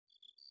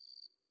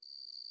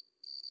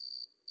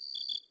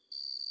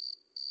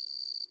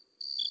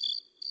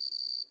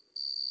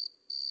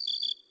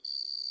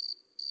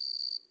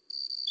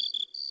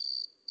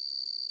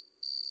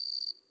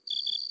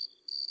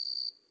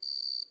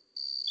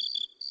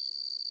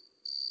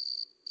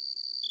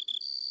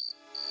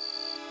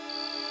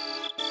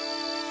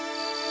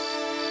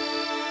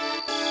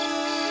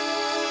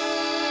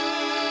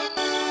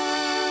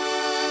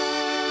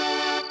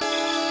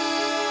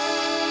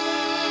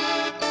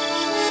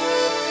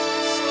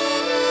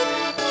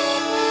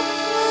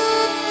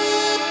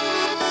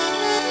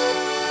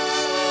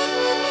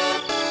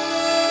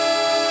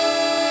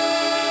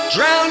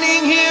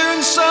Drowning here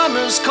in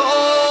summer's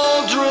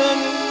cauldron,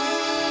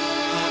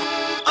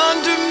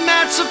 under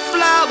mats of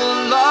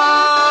flower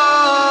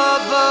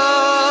lava.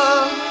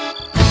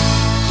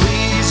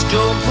 Please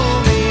don't pull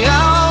me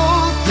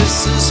out,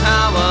 this is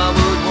how I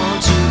would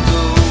want to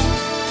go.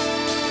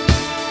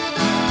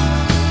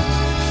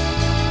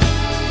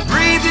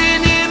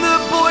 Breathing in the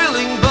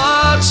boiling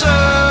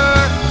butter,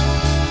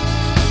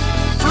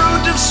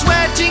 fruit of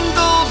sweating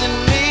golden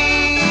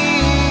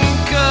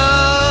mica.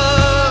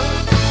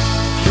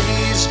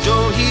 Please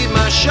don't heed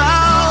my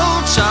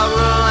shouts, I'll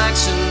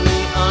relax in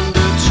the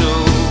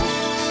undertow.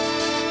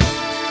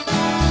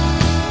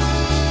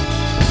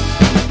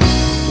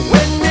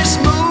 When this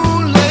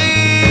moon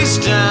lays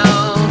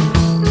down,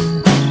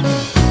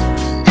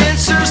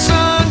 answer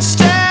sun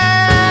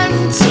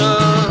stanza.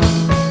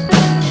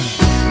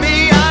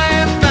 Me I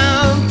have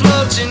found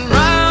floating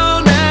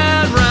round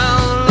and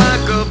round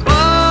like a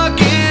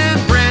bucket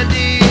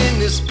brandy in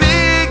this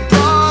big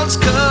bronze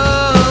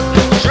cup,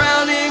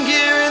 drowning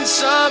here in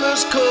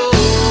summer's cauldron.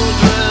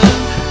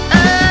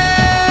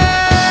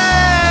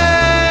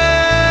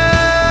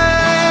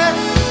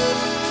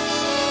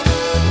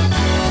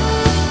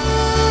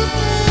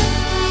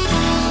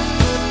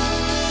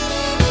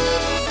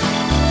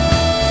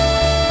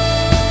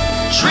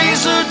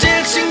 Trees are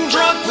dancing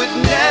drunk with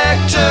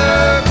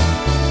nectar,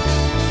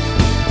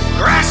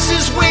 grass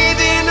is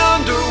waving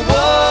underwater.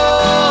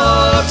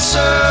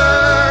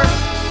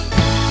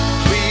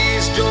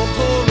 Please don't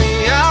pull me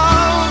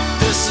out,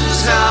 this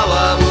is how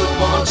I would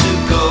want to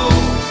go.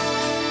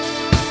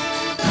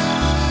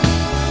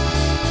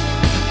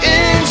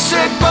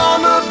 Insect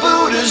bomber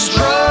Buddha's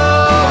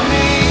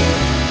drumming,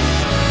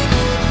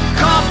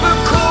 copper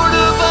cord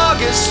of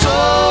August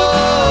talking.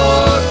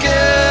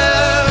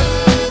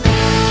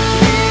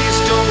 Please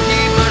don't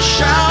heed my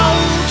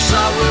shouts,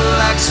 I'll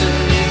relax in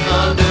the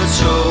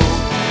undertow.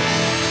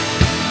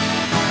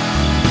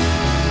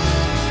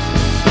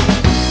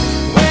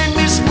 When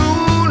this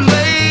moon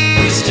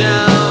lays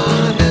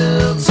down,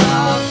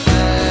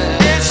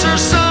 answer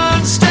sun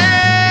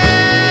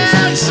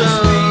stanza.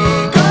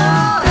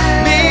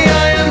 Me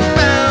I am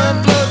found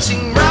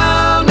floating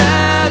round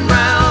and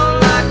round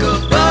like a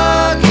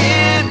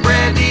bucket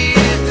brandy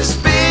in this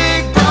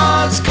big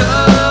bronze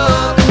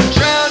cup,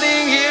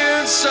 drowning here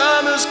in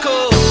summer's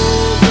cauldron.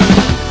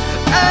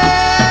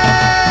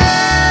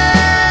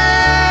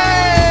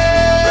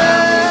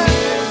 Drowning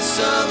here in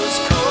summer's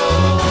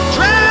cauldron.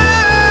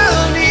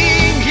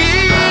 Drowning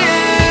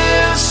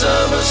here in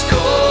summer's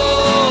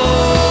cauldron.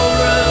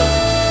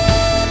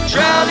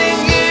 Drowning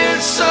here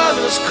in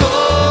summer's cauldron.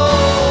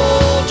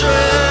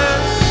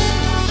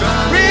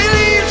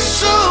 Really, it's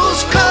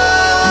soul's calling.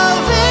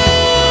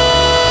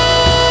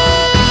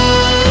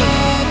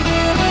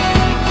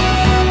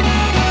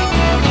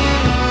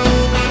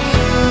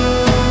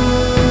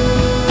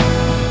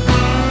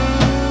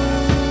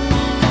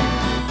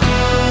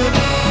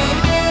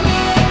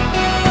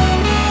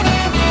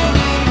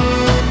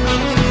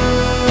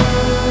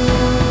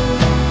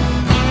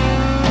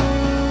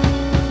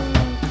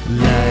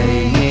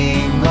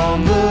 Laying on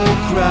the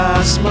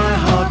grass, my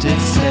heart it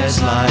flares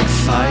like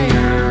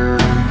fire.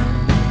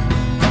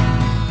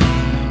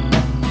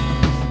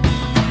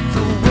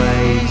 The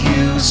way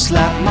you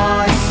slap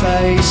my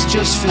face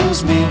just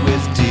fills me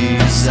with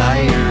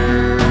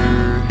desire.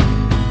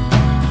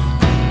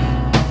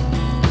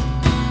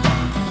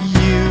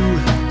 You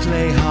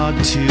play hard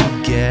to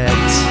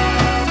get,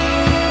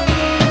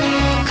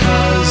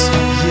 'cause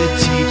you're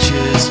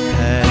teacher's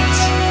pet.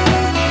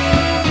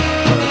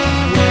 But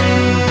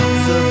when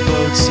the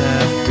boats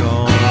have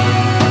gone,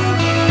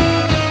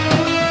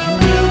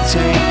 we'll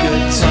take a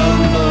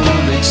tumble,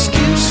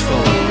 excuse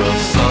for a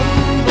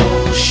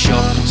fumble.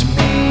 Shocked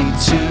me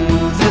to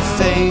the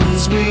things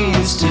we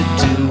used to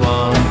do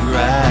on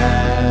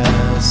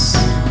grass.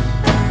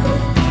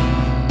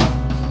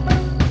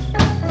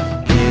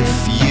 If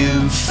you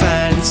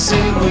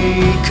fancy, we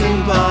can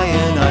buy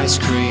an ice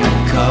cream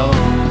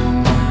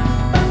cone.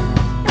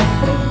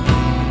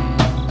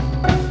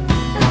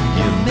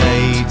 Your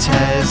mate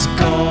has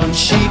gone,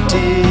 she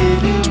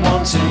didn't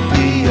want to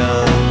be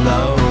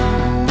alone.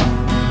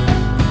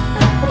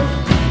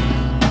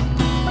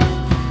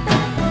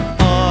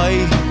 I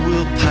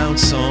will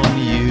pounce on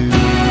you,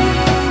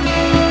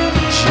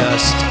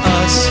 just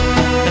us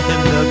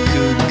and the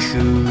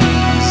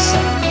cuckoos.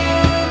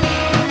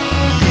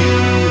 You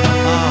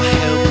are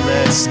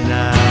helpless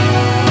now.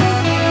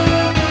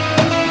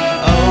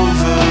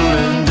 Over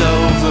and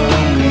over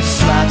we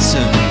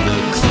flatten the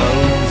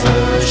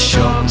clover.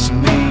 Shocked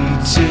me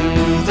to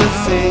the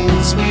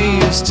things we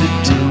used to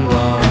do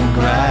on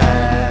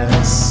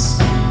grass.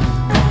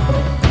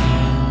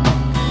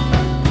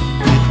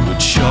 It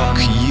would shock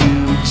you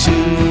to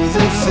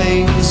the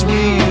things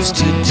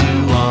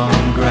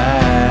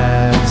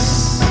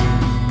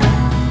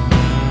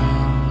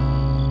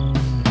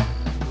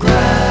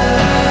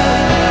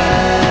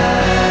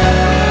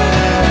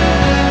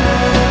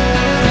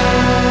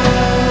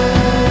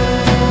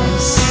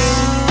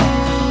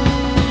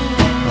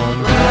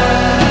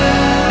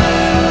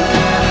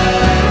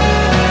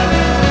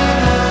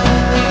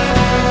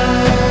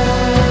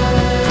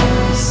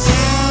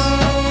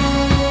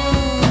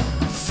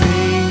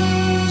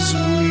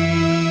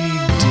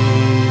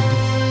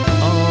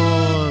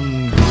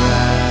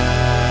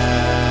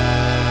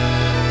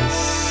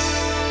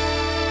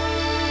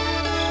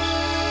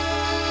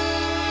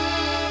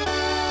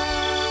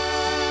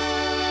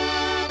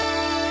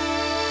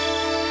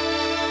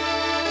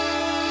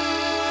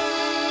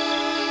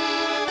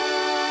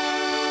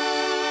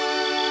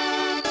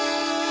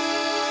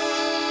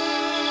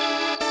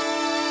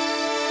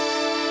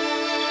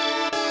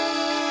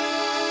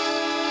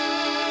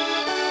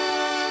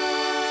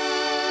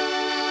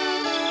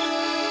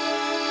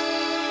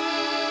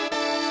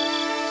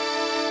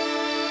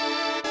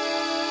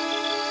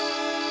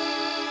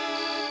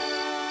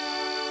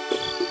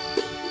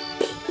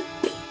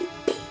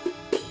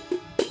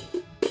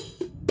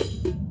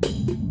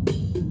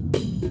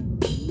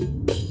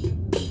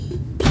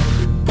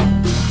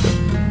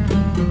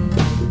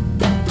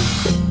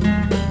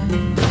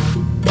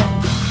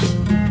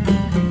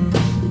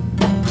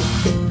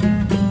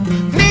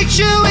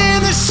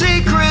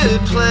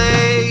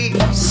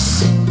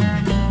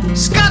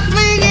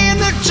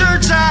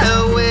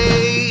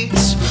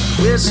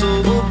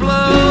whistle will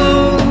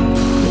blow,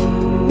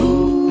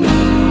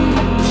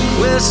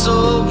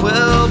 whistle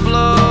will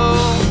blow.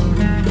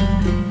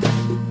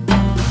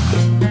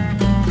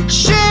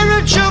 Share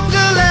a joke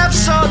that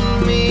laughs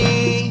on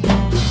me,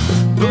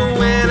 but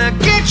when I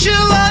get you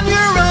on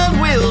your own,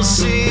 we'll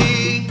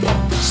see.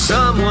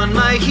 Someone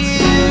might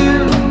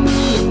hear,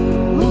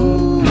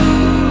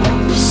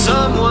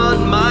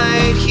 someone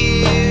might hear.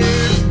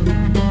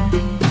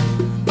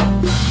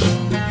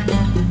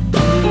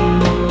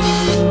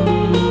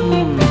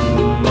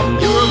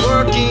 You're a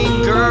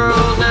working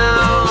girl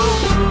now.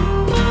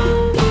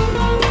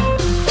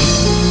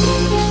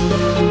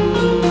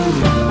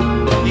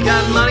 You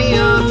got money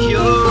of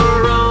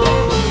your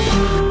own.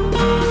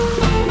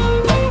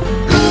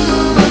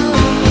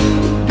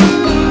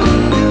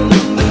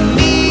 The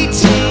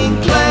meeting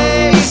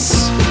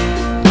place.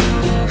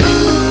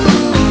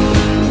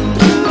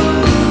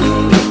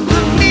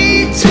 The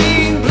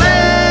meeting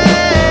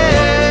place.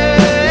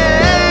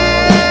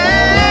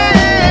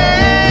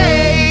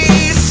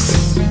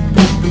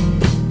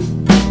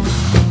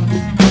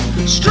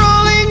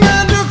 Strolling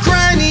under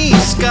grimy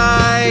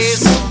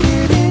skies.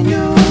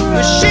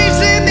 Machines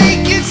that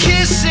make you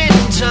kiss in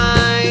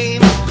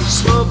time.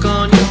 Smoke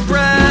on your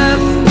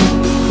breath.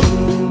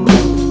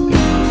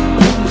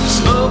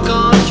 Smoke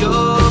on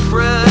your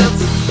breath.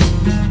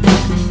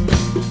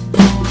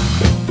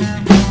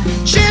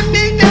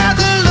 Chimney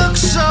never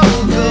looks so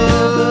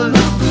good.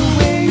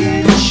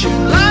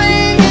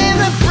 Lying in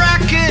the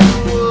bracken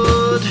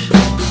wood.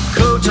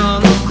 Coat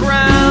on the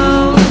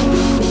ground.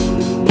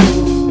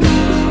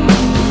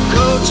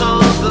 Coat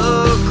on the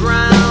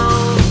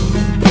ground.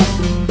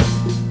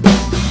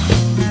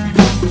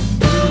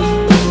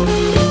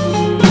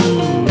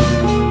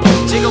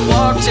 Take a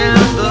walk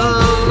down the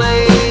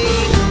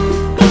lane.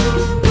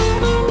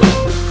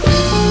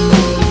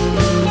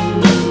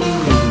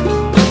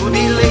 We'll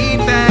be laid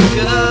back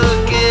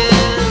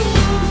again.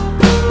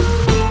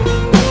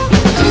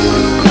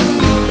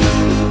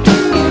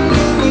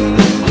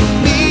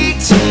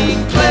 Meeting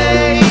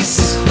place.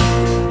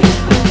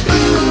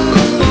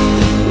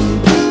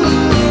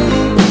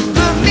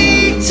 The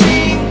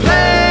meeting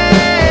place.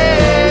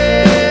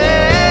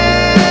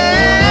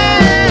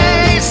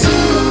 Meeting place.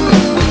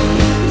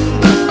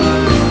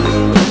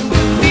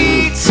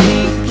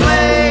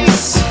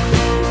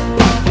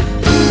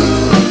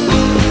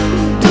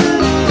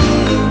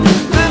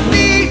 The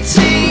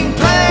meeting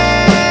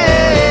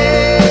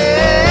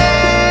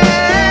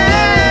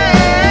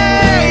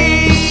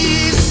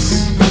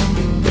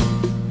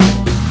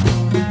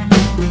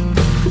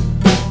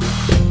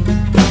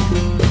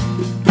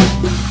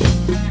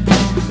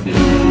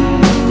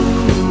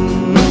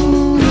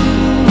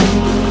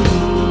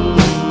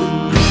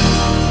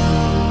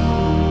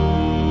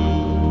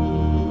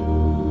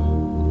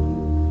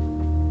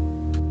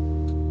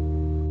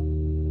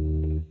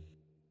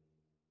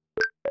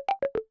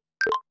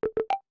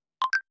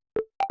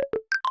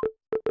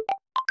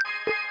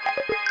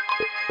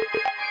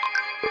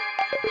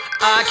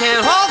I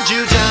can't hold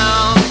you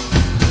down.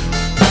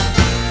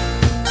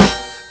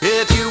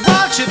 If you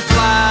watch it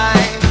fly,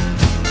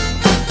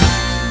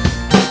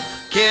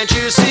 can't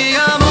you see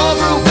I'm all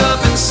broke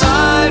up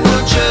inside?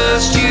 Well,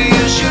 just you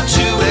use your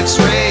two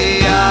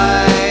X-ray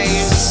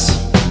eyes.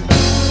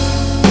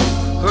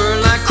 Her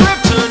like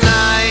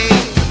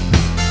kryptonite.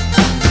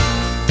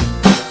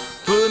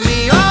 Put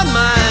me on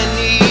my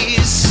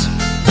knees.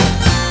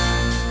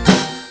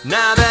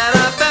 Now that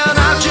I found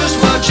out just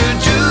what you're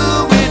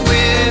doing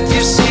with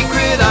your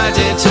secret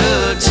identities,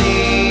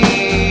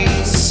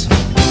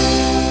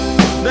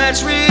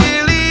 that's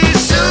really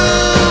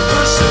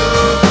super,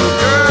 super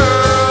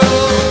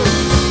girl.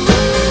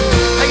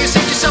 How you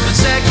saved yourself in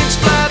seconds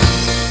flat,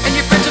 and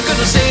your friends are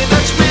gonna say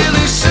that's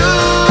really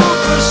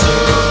super,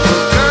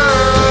 super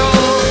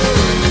girl.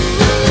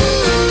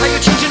 How you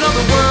changing all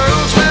the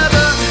world's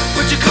weather,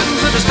 but you couldn't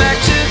put us back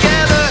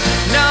together.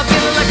 Now I'm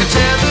feeling like a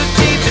tether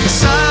deep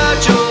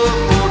inside your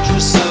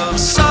fortress of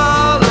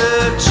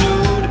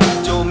solitude.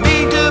 Don't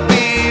mean to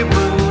be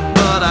rude,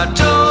 but I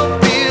don't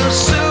feel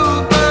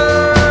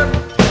super,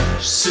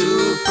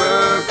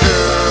 super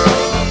girl.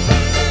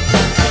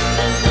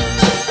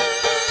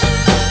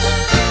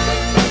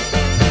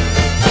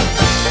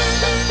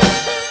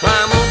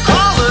 I won't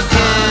call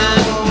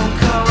again,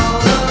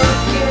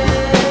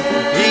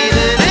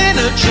 even in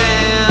a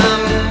jam.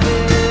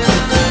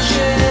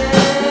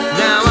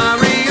 Now I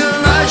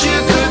realize you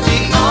could be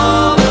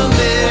on a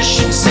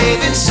mission,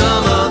 saving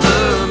some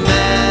other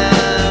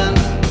man.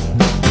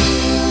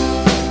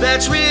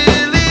 That's real.